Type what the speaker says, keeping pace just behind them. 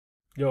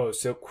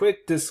So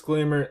quick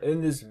disclaimer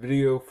in this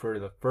video for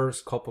the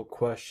first couple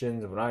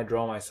questions. When I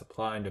draw my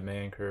supply and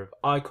demand curve,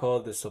 I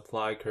call the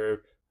supply curve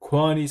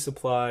quantity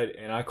supplied,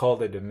 and I call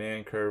the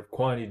demand curve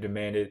quantity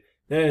demanded.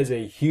 That is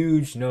a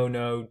huge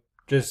no-no.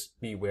 Just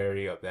be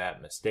wary of that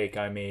mistake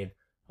I made.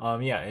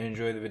 And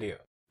enjoy the video.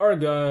 Alright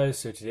guys,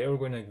 so today we're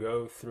going to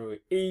go through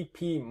AP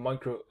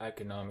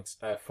Microeconomics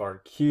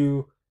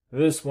FRQ.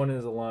 This one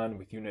is aligned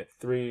with Unit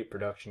 3,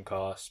 Production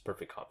Costs,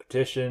 Perfect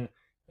Competition.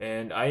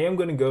 And I am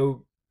going to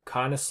go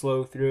kind of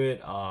slow through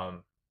it,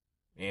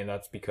 and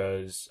that's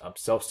because I'm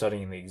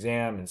self-studying the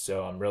exam, and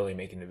so I'm really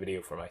making the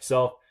video for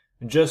myself,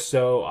 and just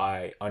so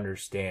I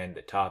understand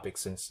the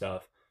topics and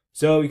stuff.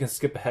 So you can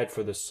skip ahead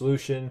for the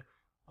solution.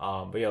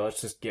 But yeah,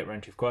 let's just get right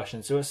into the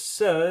question. So it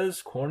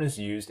says corn is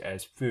used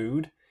as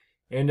food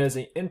and as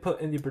an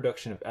input in the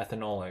production of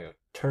ethanol, an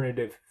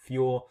alternative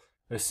fuel.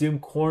 Assume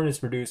corn is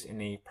produced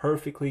in a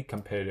perfectly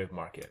competitive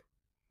market.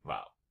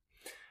 Wow.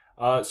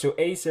 So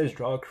A says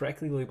draw a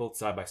correctly labeled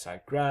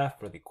side-by-side graph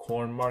for the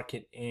corn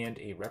market and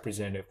a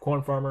representative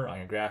corn farmer. On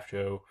your graph,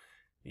 show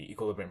the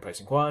equilibrium price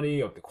and quantity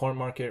of the corn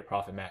market,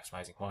 profit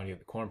maximizing quantity of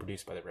the corn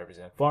produced by the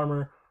representative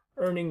farmer,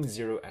 earning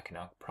zero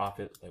economic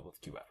profit, labeled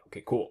QF.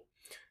 Okay, cool.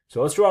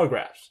 So let's draw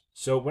graphs.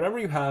 So whenever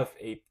you have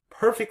a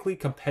perfectly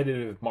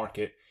competitive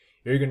market,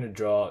 you're going to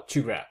draw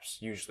two graphs,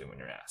 usually when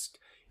you're asked.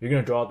 You're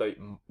going to draw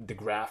the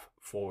graph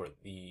for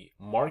the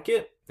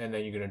market, and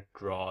then you're going to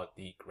draw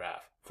the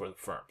graph for the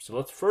firm. So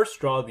let's first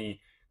draw the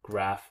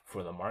graph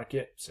for the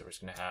market. So we're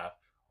just going to have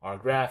our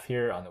graph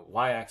here on the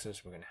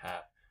y-axis. We're going to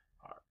have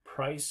our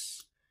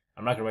price.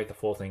 I'm not going to write the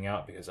full thing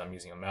out because I'm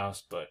using a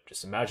mouse, but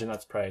just imagine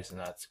that's price and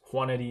that's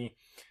quantity.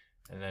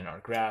 And then our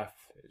graph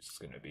is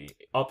going to be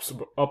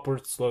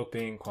upward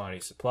sloping,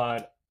 quantity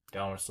supplied,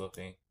 downward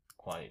sloping,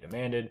 quantity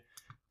demanded.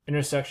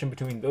 Intersection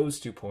between those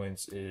 2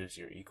 points is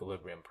your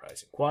equilibrium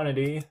price and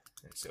quantity.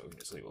 And so we can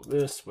just label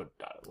this with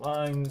dotted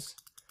lines.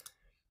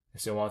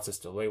 And so it wants us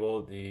to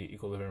label the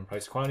equilibrium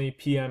price quantity,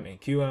 PM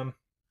and QM.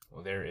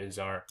 Well, there is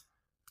our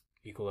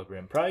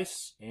equilibrium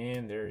price,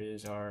 and there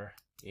is our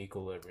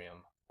equilibrium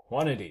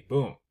quantity.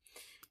 Boom.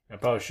 I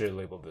probably should have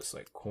labeled this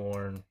like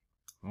corn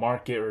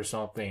market or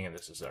something, and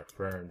this is our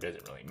firm.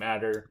 Doesn't really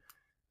matter.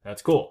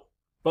 That's cool.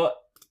 But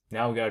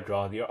now we got to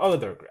draw the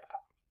other graph.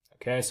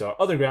 Okay, so our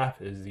other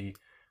graph is the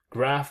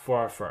graph for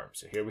our firm.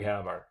 So here we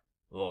have our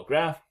little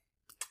graph.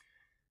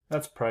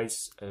 That's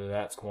price,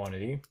 that's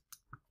quantity.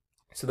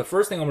 So the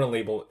first thing I'm going to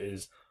label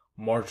is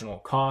marginal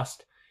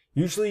cost.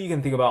 Usually you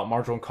can think about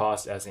marginal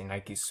cost as a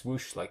Nike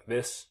swoosh like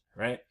this,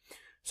 right?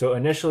 So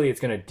initially it's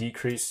going to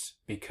decrease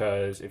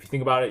because if you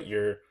think about it,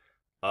 your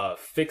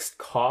fixed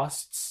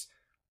costs,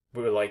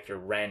 like your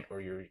rent or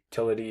your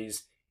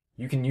utilities,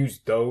 you can use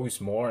those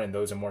more, and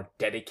those are more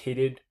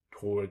dedicated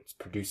towards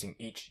producing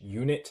each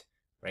unit,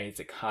 right?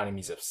 It's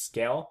economies of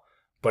scale.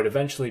 But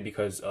eventually,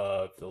 because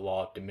of the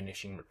law of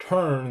diminishing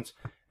returns,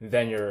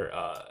 then your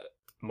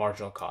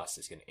marginal cost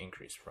is going to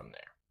increase from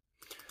there.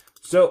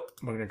 So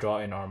we're going to draw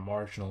in our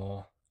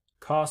marginal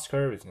cost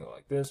curve. It's going to go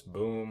like this.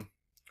 Boom.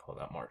 Call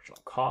that marginal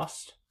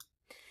cost.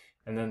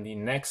 And then the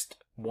next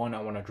one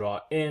I want to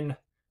draw in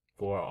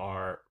for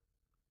our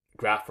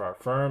graph for our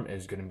firm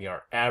is going to be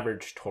our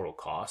average total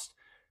cost.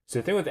 So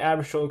the thing with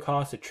average total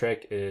cost, the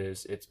trick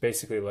is it's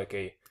basically like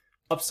a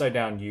upside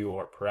down U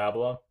or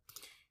parabola.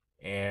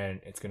 And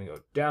it's going to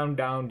go down,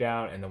 down,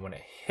 down. And then when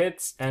it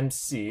hits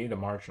MC, the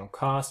marginal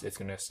cost, it's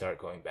going to start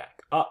going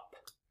back up.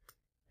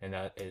 And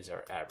that is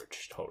our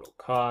average total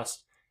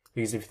cost.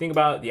 Because if you think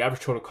about it, the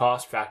average total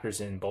cost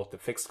factors in both the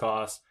fixed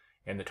cost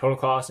and the total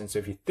cost. And so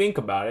if you think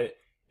about it,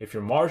 if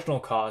your marginal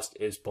cost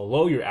is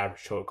below your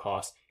average total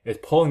cost, it's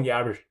pulling the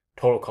average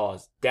total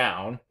cost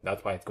down.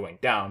 That's why it's going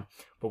down.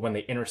 But when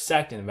they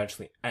intersect and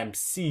eventually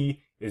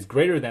MC is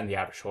greater than the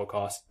average total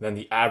cost, then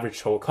the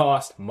average total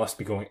cost must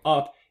be going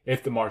up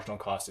if the marginal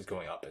cost is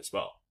going up as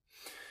well.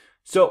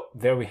 So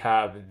there we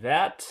have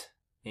that,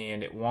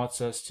 and it wants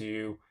us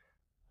to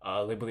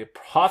label the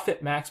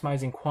profit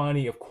maximizing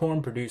quantity of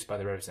corn produced by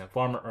the representative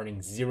farmer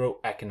earning zero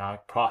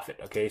economic profit.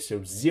 Okay,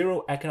 so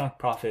zero economic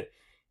profit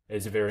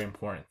is a very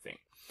important thing.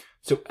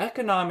 So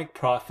economic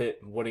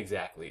profit, what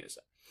exactly is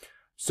it?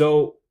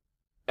 So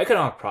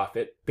economic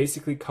profit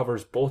basically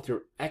covers both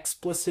your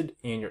explicit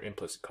and your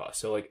implicit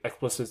costs. So like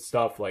explicit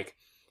stuff like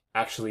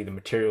actually the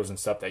materials and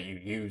stuff that you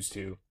use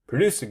to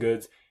produce the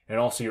goods, and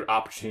also your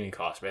opportunity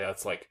cost, right?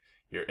 That's like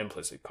your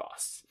implicit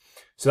costs.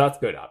 So that's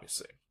good,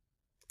 obviously.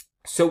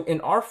 So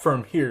in our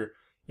firm here,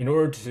 in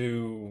order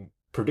to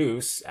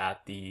produce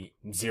at the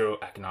zero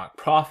economic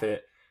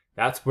profit,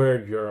 that's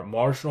where your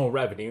marginal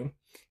revenue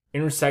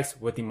intersects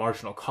with the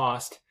marginal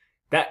cost.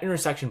 That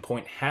intersection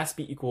point has to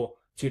be equal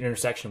to an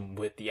intersection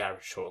with the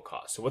average total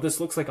cost. So what this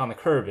looks like on the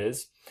curve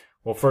is,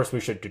 well, first we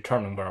should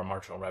determine where our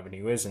marginal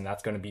revenue is, and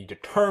that's going to be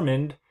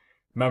determined.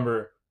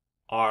 Remember,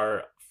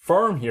 our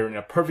firm here in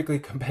a perfectly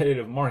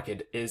competitive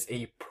market is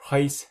a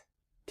price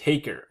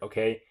taker,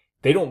 okay?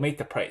 They don't make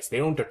the price. They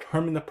don't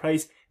determine the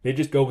price. They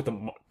just go with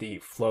the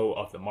flow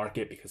of the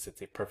market because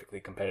it's a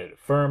perfectly competitive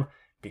firm,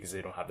 because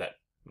they don't have that,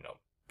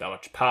 that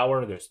much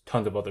power. There's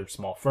tons of other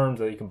small firms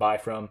that you can buy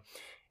from.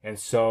 And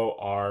so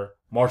our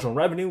marginal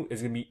revenue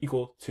is going to be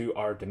equal to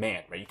our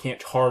demand, right? You can't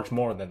charge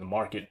more than the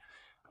market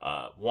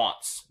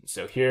wants.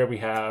 So here we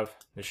have,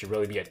 there should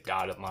really be a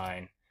dotted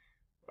line.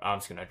 I'm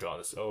just going to draw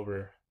this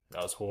over.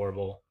 That was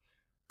horrible.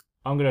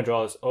 I'm going to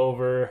draw this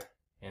over,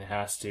 and it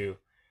has to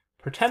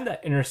pretend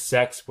that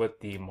intersects with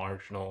the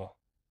marginal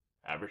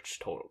average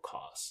total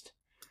cost.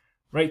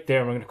 Right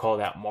there, we're going to call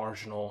that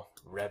marginal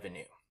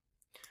revenue.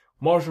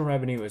 Marginal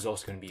revenue is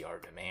also going to be our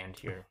demand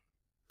here.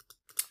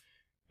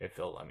 If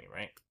it'll let me,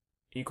 right?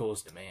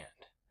 Equals demand.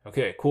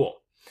 Okay,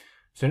 cool.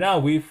 So now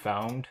we've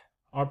found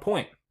our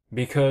point,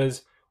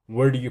 because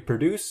where do you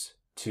produce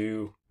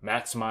to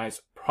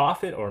maximize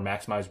profit or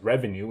maximize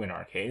revenue in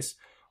our case?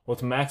 Well,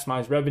 to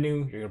maximize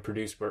revenue, you're going to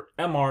produce where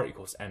MR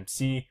equals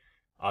MC.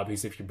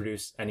 Obviously, if you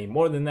produce any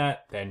more than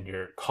that, then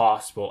your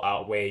costs will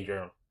outweigh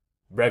your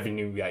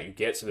revenue that you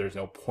get, so there's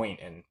no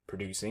point in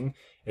producing.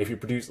 If you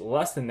produce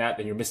less than that,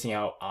 then you're missing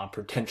out on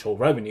potential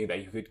revenue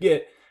that you could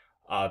get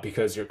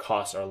because your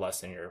costs are less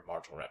than your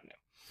marginal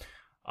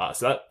revenue.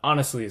 So that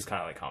honestly is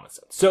kind of like common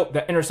sense. So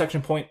that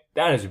intersection point,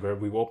 that is where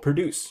we will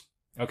produce,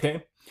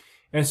 okay?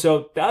 And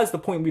so that is the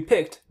point we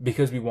picked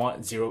because we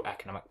want zero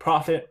economic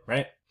profit,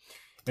 right?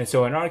 And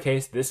so in our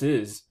case, this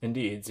is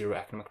indeed zero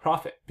economic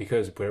profit,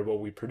 because where will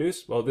we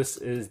produce? Well, this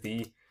is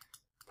the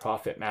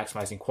profit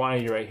maximizing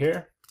quantity right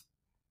here.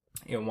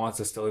 It wants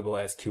us to label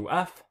it as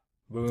QF.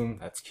 Boom,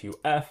 that's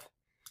QF.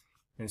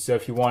 And so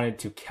if you wanted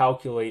to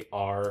calculate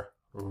our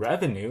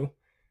revenue,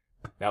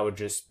 that would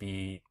just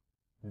be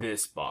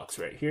this box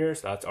right here.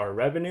 So that's our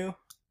revenue,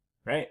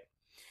 right?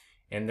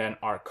 And then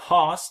our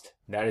cost,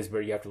 that is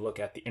where you have to look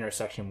at the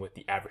intersection with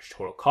the average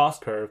total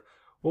cost curve.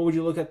 What would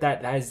you look at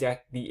that? That is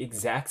the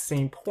exact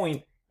same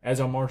point as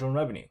our marginal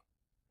revenue,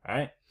 all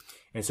right?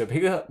 And so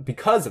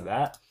because of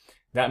that,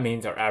 that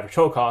means our average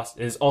total cost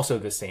is also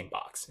the same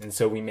box. And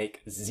so we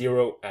make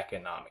zero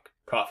economic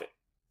profit.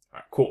 All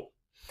right, cool.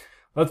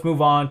 Let's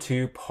move on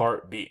to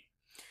part B.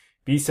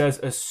 B says,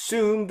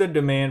 assume the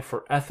demand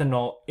for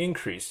ethanol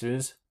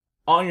increases.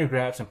 On your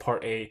graphs in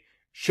part A,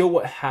 show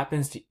what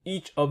happens to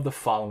each of the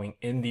following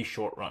in the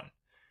short run.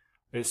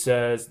 It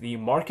says the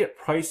market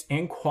price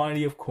and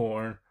quantity of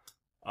corn.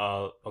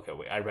 Okay,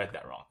 wait, I read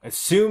that wrong.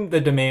 Assume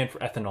the demand for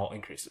ethanol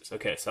increases.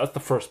 Okay, so that's the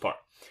first part.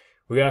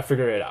 We gotta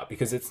figure it out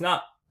because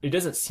it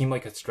doesn't seem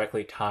like it's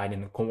directly tied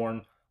in the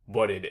corn,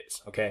 but it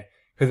is, okay?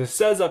 Because it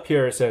says up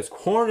here, it says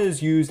corn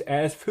is used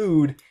as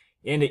food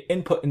and an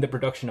input in the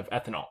production of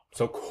ethanol.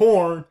 So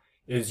corn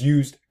is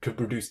used to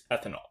produce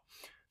ethanol.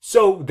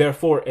 So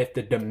therefore, if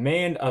the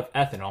demand of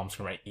ethanol, I'm just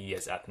gonna write E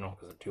as ethanol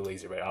because I'm too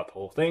lazy to write out the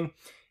whole thing.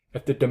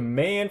 If the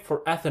demand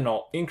for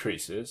ethanol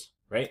increases,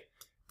 right,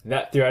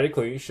 that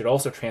theoretically should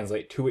also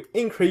translate to an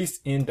increase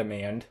in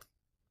demand.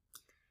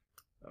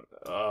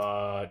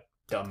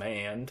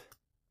 Demand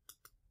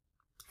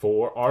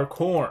for our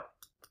corn,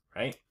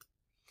 right?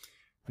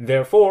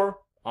 Therefore,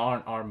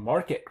 on our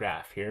market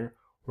graph here,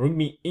 we're going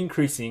to be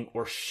increasing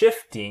or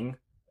shifting,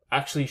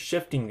 actually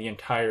shifting the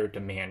entire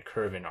demand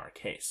curve in our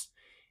case.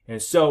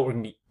 And so we're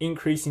going to be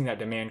increasing that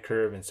demand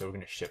curve, and so we're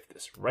going to shift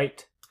this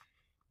right.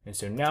 And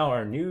so now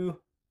our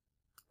new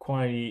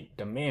quantity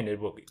demanded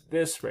will be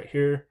this right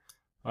here.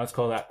 Let's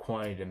call that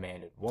quantity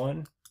demanded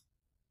 1.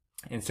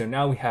 And so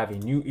now we have a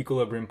new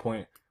equilibrium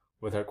point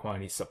with our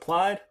quantity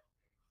supplied.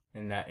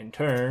 And that in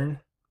turn,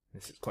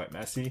 this is quite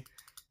messy,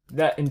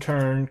 that in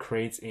turn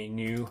creates a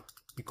new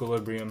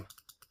equilibrium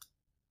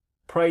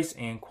price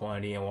and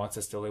quantity and wants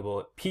us to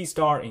label it P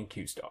star and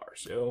Q star.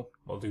 So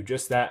we'll do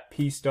just that,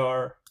 P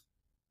star.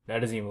 That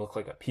doesn't even look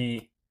like a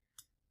P.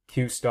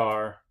 Q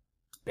star,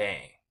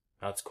 bang.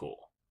 That's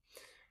cool.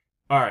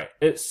 All right,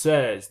 it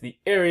says the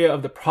area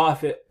of the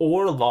profit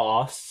or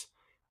loss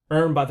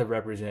earned by the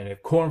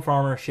representative corn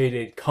farmer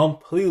shaded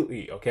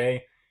completely,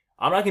 okay?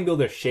 I'm not gonna be able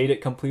to shade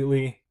it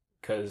completely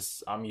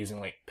because I'm using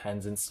like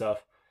pens and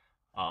stuff.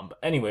 But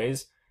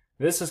anyways,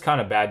 this is kind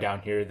of bad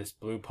down here, this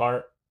blue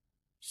part.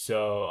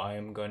 So I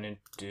am going to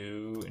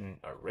do an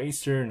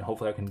eraser and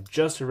hopefully I can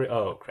just erase.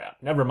 Oh crap,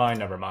 never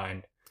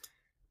mind.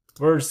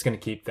 We're just gonna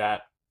keep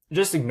that.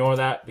 Just ignore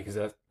that because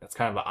that's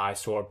kind of an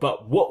eyesore.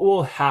 But what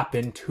will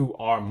happen to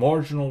our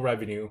marginal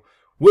revenue,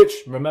 which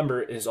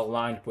remember is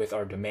aligned with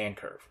our demand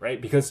curve,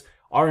 right? Because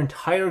our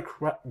entire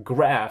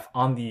graph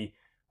on the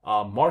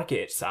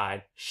market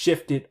side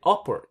shifted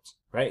upwards,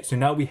 right? So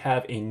now we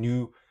have a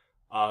new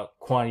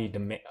quantity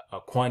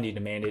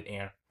demanded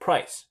and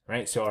price,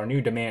 right? So our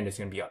new demand is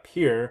going to be up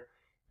here,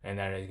 and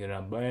that is going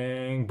to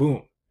bang,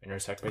 boom,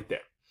 intersect right there.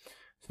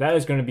 So that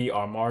is going to be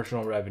our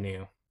marginal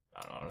revenue.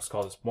 I don't know, let's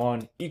call this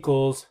 1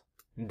 equals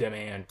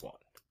demand 1.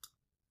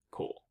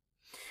 Cool.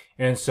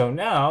 And so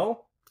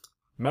now,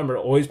 remember,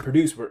 always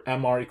produce where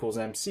MR equals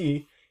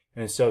MC.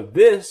 And so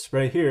this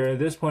right here,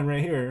 this point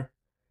right here,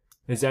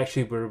 is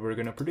actually where we're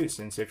going to produce.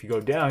 And so if you go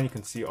down, you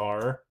can see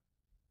our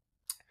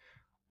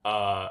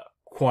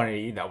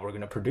quantity that we're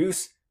going to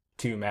produce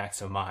to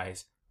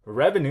maximize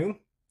revenue.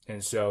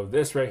 And so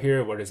this right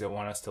here, what does it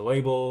want us to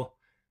label?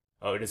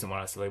 Oh, it doesn't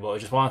want us to label. It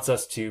just wants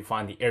us to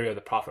find the area of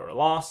the profit or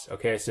loss.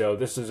 Okay, so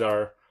this is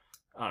our,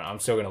 I don't know, I'm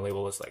still going to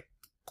label this like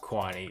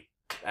quantity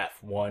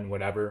F1,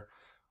 whatever.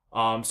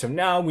 So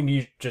now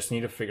we just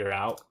need to figure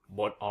out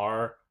what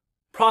our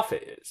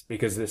profit is,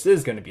 because this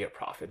is going to be a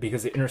profit,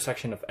 because the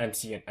intersection of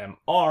MC and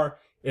MR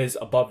is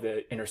above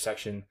the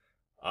intersection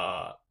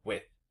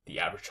with the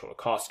average total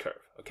cost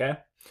curve. Okay,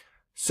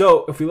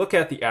 so if we look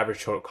at the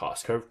average total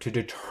cost curve to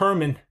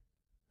determine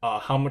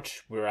how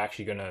much we're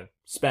actually going to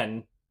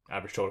spend,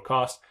 average total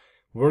cost,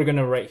 we're going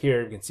to right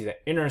here, you can see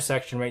that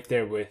intersection right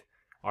there with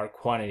our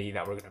quantity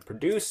that we're going to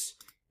produce.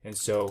 And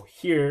so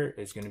here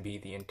is going to be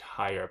the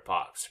entire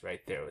box right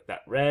there with that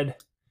red.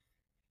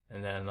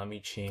 And then let me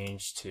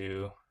change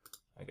to,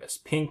 I guess,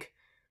 pink.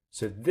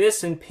 So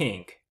this in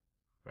pink,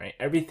 right?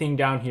 Everything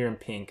down here in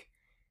pink,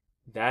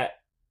 that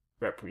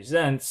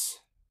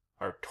represents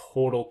our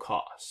total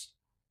cost.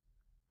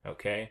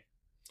 Okay?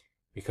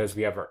 Because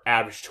we have our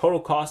average total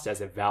cost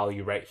as a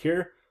value right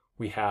here.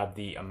 We have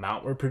the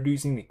amount we're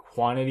producing, the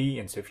quantity.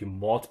 And so if you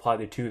multiply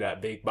the two,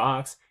 that big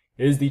box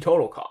is the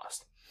total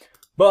cost.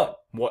 But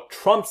what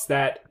trumps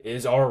that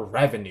is our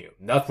revenue.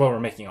 That's where we're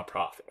making a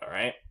profit, all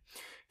right?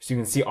 So you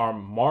can see our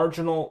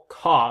marginal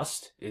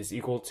cost is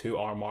equal to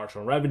our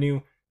marginal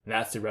revenue. And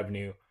that's the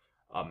revenue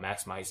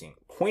maximizing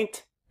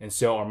point. And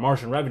so our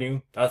marginal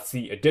revenue, that's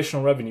the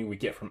additional revenue we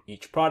get from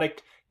each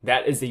product.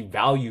 That is the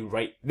value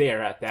right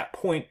there at that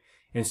point.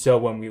 And so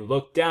when we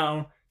look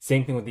down,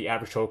 same thing with the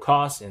average total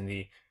cost and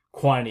the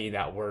quantity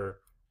that we're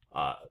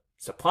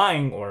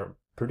supplying or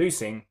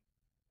producing.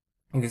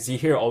 You can see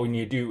here, all we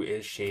need to do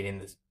is shade in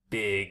this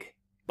big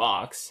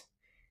box.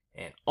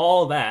 And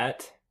all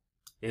that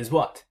is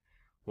what?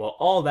 Well,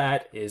 all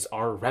that is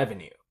our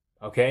revenue,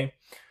 okay?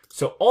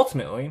 So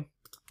ultimately,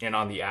 and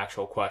on the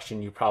actual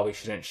question, you probably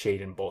shouldn't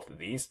shade in both of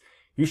these.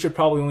 You should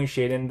probably only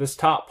shade in this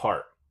top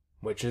part,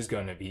 which is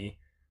going to be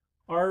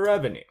our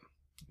revenue.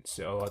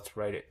 So let's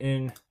write it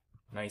in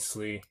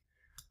nicely,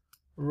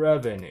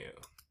 revenue.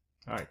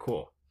 All right,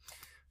 cool.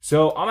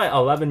 So I'm at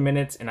 11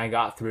 minutes and I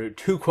got through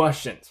 2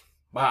 questions.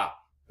 Wow.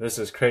 This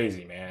is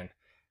crazy, man.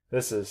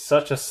 This is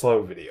such a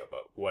slow video, but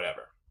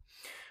whatever.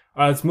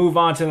 All right, let's move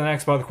on to the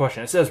next part of the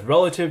question. It says,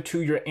 relative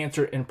to your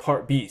answer in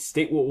part B,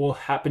 state what will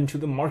happen to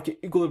the market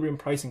equilibrium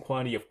price and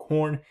quantity of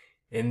corn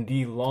in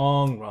the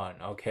long run.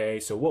 Okay,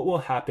 so what will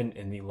happen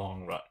in the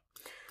long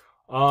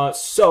run?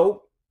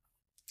 So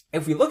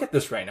if we look at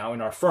this right now in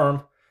our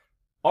firm,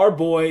 our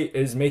boy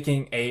is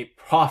making a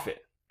profit,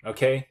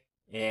 okay?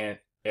 And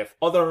if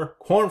other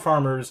corn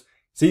farmers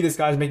see this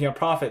guy's making a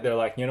profit, they're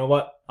like, you know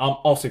what? I'm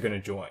also going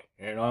to join,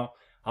 you know?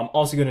 I'm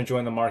also going to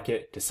join the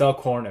market to sell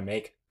corn and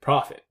make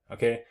profit,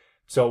 okay?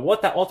 So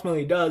what that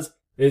ultimately does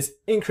is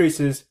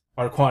increases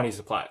our quantity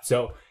supplied.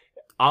 So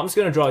I'm just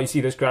going to draw, you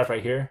see this graph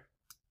right here?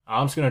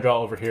 I'm just going to draw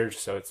over here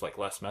just so it's like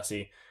less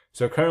messy.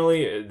 So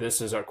currently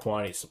this is our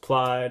quantity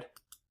supplied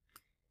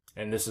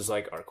and this is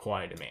like our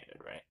quantity demanded,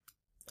 right?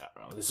 I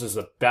don't know. This is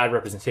a bad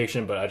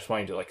representation, but I just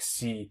want you to like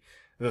see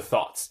the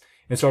thoughts.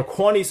 And so our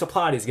quantity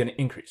supplied is going to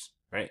increase,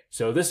 right?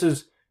 So this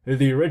is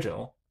the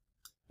original.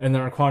 And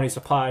then our quantity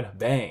supplied,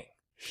 bang,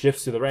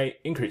 shifts to the right,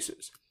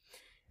 increases.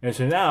 And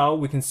so now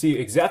we can see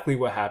exactly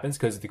what happens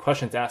because the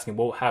question is asking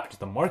what will happen to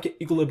the market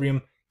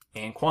equilibrium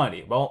and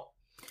quantity. Well,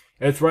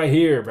 it's right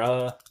here,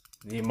 bruh.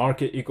 The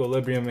market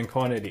equilibrium and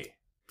quantity.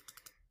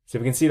 So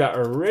we can see that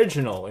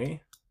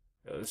originally,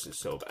 oh, this is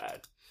so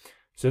bad.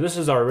 So this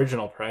is our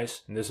original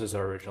price and this is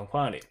our original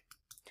quantity.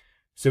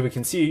 So we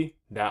can see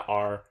that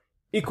our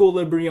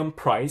equilibrium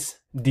price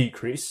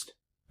decreased.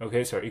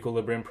 Okay, so our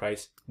equilibrium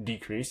price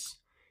decreased.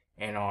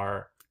 And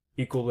our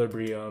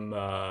equilibrium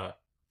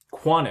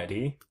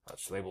quantity,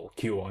 let's label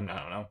Q1, I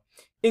don't know,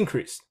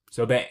 increased.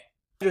 So bang.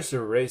 I just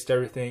erased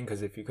everything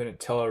because if you couldn't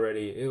tell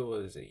already, it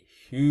was a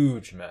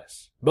huge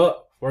mess.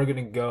 But we're going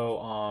to go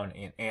on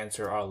and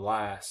answer our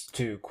last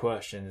 2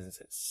 questions.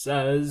 It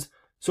says,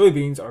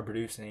 soybeans are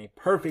produced in a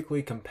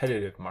perfectly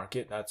competitive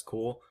market. That's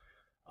cool.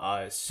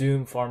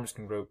 Assume farmers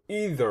can grow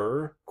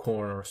either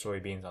corn or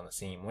soybeans on the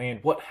same land.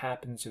 What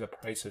happens to the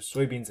price of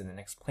soybeans in the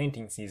next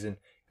planting season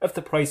if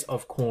the price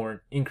of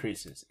corn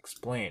increases?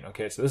 Explain.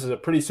 Okay, so this is a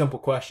pretty simple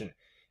question.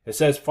 It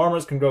says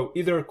farmers can grow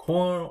either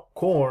corn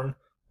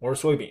or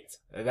soybeans.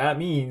 That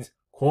means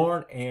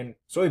corn and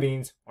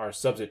soybeans are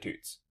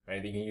substitutes,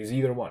 right? They can use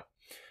either one.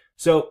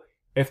 So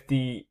if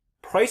the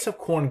price of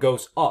corn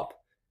goes up,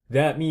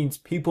 that means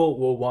people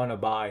will want to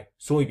buy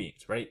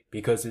soybeans, right?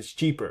 Because it's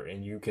cheaper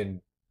and you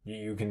can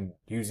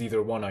use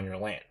either one on your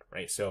land,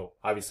 right? So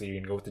obviously you're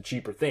going to go with the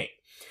cheaper thing.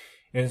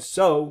 And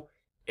so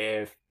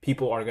if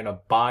people are going to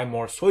buy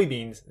more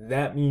soybeans,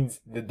 that means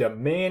the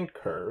demand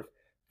curve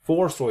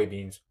for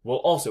soybeans will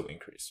also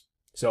increase.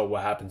 So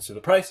what happens to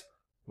the price?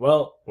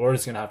 Well, we're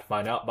just going to have to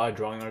find out by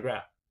drawing our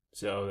graph.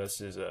 So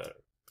this is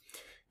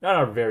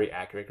not a very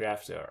accurate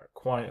graph. So our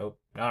quantity,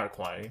 not our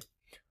quantity,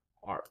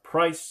 our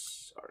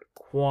price, our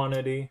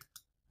quantity.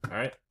 All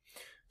right.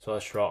 So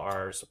let's draw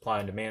our supply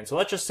and demand. So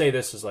let's just say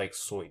this is like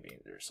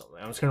soybeans or something.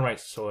 I'm just going to write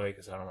soy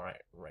because I don't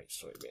write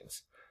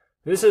soybeans.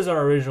 This is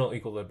our original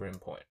equilibrium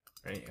point,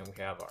 right? And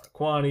we have our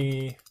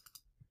quantity,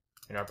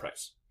 in our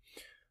price.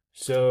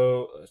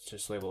 So let's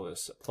just label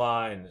this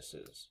supply and this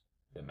is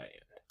demand.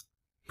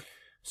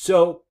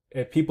 So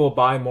if people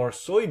buy more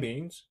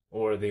soybeans,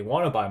 or they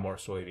want to buy more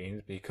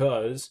soybeans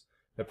because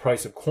the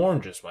price of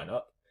corn just went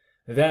up,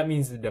 that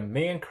means the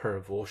demand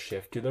curve will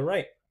shift to the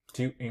right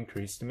to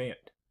increase demand.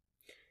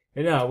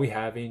 And now we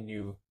have a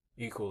new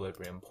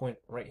equilibrium point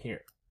right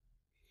here.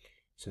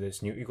 So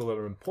this new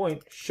equilibrium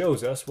point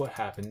shows us what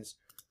happens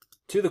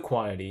to the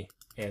quantity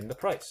and the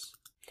price.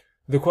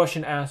 The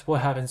question asks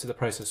what happens to the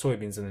price of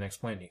soybeans in the next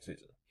planting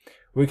season.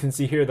 We can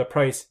see here the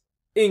price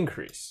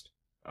increased.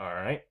 All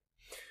right.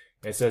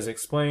 It says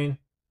explain.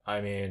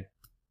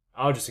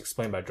 I'll just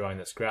explain by drawing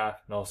this graph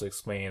and also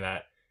explaining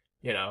that,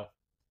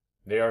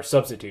 they are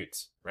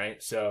substitutes,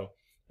 right? So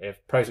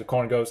if price of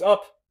corn goes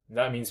up,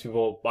 that means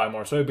people buy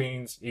more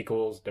soybeans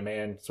equals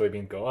demand,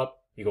 soybeans go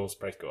up equals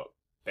price go up.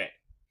 Bang.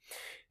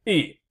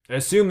 E,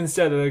 assume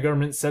instead that the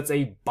government sets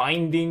a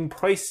binding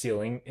price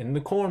ceiling in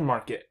the corn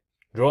market.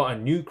 Draw a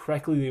new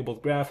correctly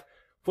labeled graph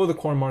for the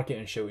corn market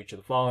and show each of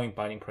the following: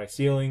 binding price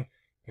ceiling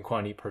and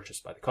quantity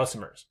purchased by the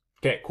customers.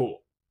 Okay,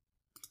 cool.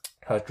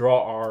 Let's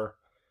draw our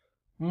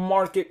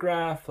market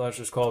graph. Let's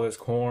just call this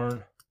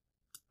corn.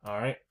 All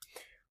right.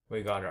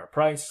 We got our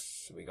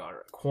price, we got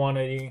our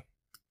quantity,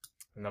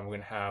 and then we're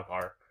going to have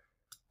our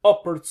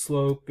upward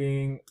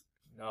sloping.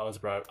 No, I was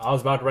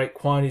about to write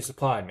quantity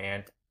supplied,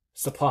 man.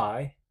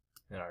 Supply,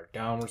 and our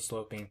downward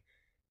sloping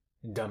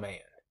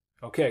demand.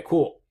 Okay,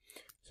 cool.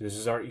 So this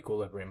is our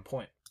equilibrium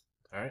point.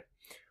 All right.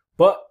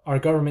 But our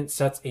government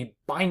sets a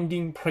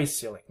binding price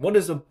ceiling. What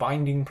is a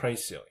binding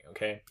price ceiling?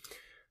 Okay.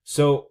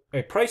 So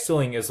a price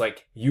ceiling is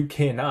like you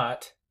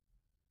cannot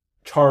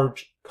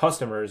charge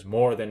customers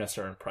more than a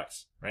certain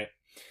price, right?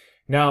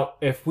 Now,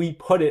 if we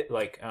put it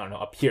like, I don't know,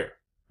 up here,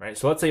 right?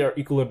 So let's say our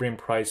equilibrium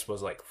price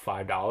was like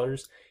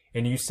 $5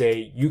 and you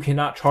say you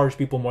cannot charge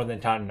people more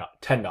than $10.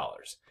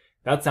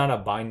 That's not a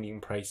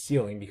binding price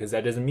ceiling because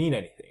that doesn't mean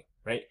anything,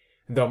 right?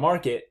 The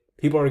market,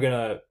 people are going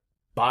to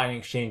buy and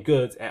exchange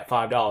goods at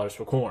 $5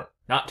 for corn,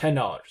 not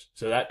 $10.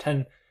 So that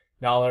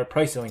 $10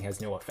 price ceiling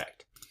has no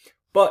effect.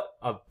 But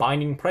a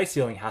binding price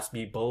ceiling has to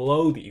be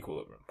below the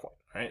equilibrium point,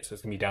 right? So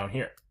it's going to be down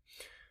here.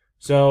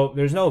 So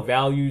there's no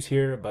values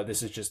here, but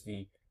this is just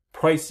the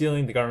price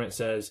ceiling. The government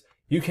says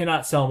you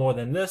cannot sell more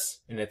than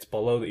this, and it's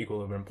below the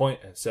equilibrium point,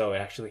 and so it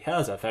actually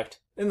has effect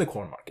in the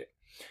corn market.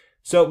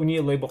 So we need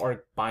to label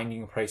our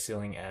binding price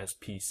ceiling as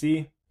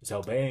PC.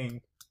 So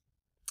bang.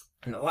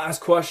 And the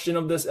last question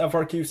of this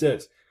FRQ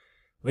says,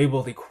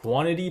 label the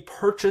quantity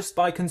purchased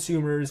by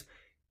consumers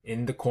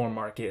in the corn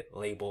market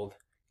labeled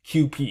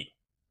QP.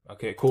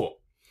 Okay, cool.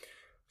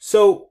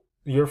 So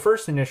your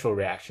first initial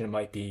reaction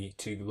might be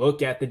to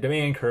look at the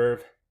demand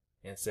curve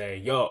and say,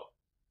 yo,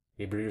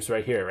 they produce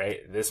right here, right?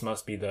 This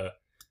must be the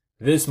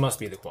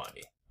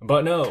quantity.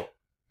 But no,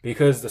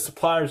 because the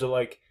suppliers are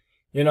like,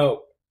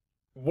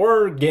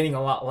 we're getting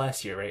a lot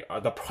less here,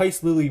 right? The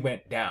price literally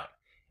went down.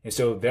 And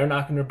so they're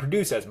not going to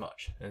produce as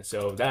much. And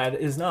so that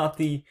is not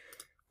the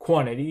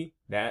quantity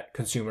that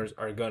consumers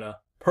are going to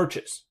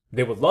purchase.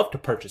 They would love to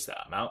purchase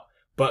that amount,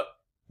 but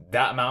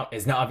that amount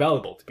is not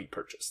available to be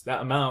purchased.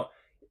 That amount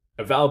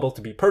available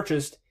to be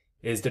purchased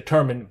is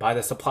determined by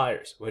the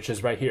suppliers, which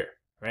is right here,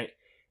 right?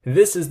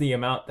 This is the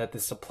amount that the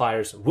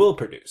suppliers will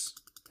produce.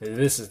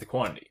 This is the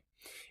quantity.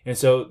 And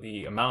so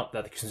the amount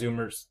that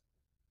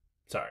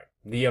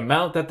the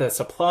amount that the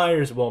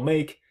suppliers will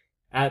make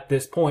at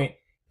this point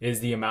is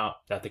the amount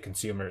that the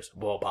consumers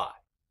will buy.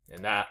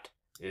 And that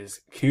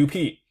is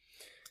QP.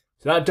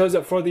 So that does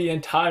it for the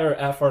entire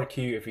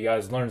FRQ. If you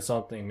guys learned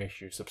something, make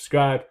sure you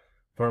subscribe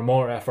for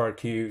more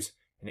FRQs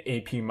and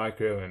AP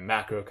micro and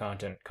macro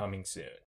content coming soon.